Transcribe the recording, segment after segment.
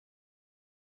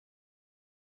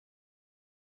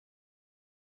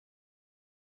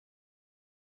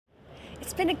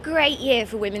It's been a great year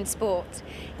for women's sport.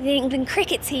 The England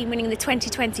cricket team winning the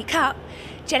 2020 Cup,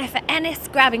 Jennifer Ennis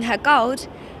grabbing her gold,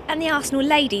 and the Arsenal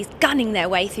ladies gunning their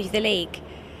way through the league.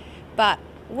 But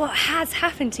what has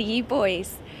happened to you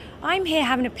boys? I'm here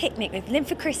having a picnic with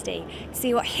Linford Christie to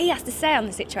see what he has to say on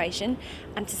the situation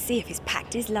and to see if he's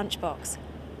packed his lunchbox.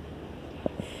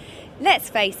 Let's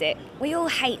face it, we all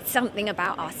hate something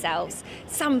about ourselves,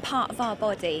 some part of our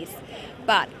bodies.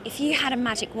 But if you had a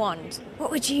magic wand, what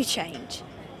would you change?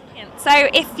 So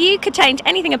if you could change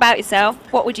anything about yourself,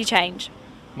 what would you change?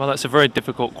 Well, that's a very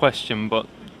difficult question, but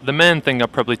the main thing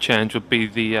I'd probably change would be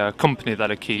the company that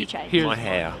I keep. My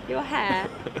hair. Your hair?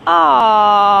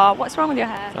 Oh, what's wrong with your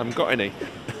hair? I haven't got any.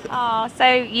 Oh,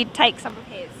 so you'd take some of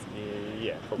his?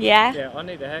 Yeah, probably. Yeah? Yeah, I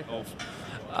need a haircut.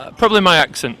 Probably my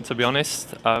accent, to be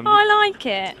honest. I like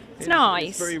it. It's nice.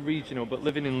 It's very regional, but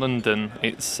living in London,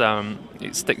 it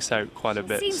sticks out quite a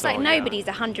bit. Seems so, like yeah. nobody's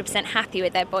 100% happy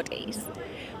with their bodies.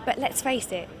 But let's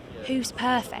face it, who's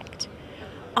perfect?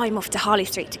 I'm off to Harley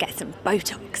Street to get some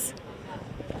Botox.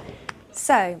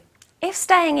 So, if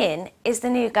staying in is the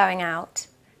new going out,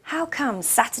 how come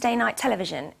Saturday night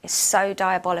television is so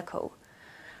diabolical?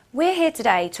 We're here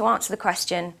today to answer the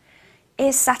question,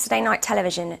 is Saturday night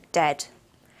television dead?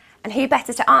 And who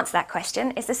better to answer that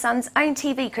question is the Sun's own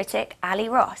TV critic, Ali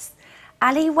Ross.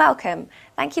 Ali, welcome.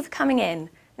 Thank you for coming in.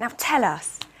 Now tell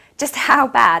us, just how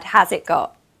bad has it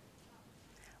got?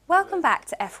 Welcome back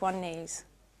to F1 News.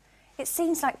 It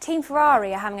seems like Team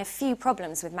Ferrari are having a few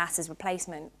problems with Massa's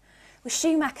replacement. With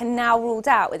Schumacher now ruled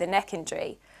out with a neck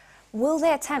injury, will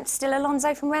they attempt to steal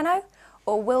Alonso from Renault?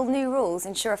 Or will new rules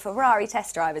ensure a Ferrari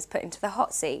test driver is put into the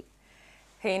hot seat?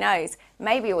 Who knows,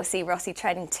 maybe we'll see Rossi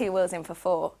trading 2 wheels in for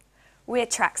 4. We're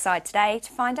trackside today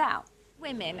to find out.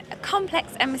 Women are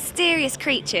complex and mysterious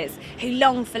creatures who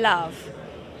long for love.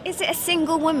 Is it a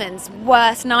single woman's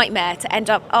worst nightmare to end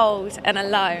up old and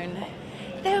alone?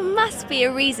 There must be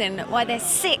a reason why there's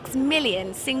 6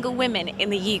 million single women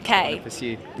in the UK.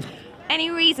 Pursue.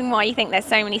 Any reason why you think there's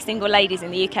so many single ladies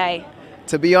in the UK?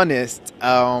 To be honest,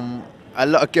 a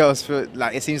lot of girls feel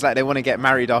like it seems like they want to get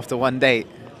married after one date.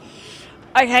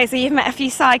 Okay, so you've met a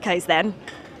few psychos then?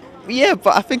 Yeah,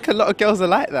 but I think a lot of girls are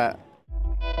like that.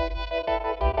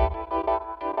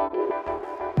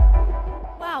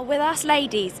 Well, will us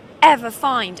ladies ever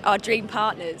find our dream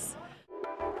partners?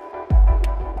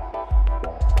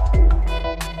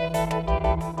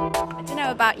 I don't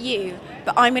know about you,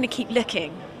 but I'm going to keep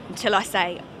looking until I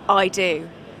say I do.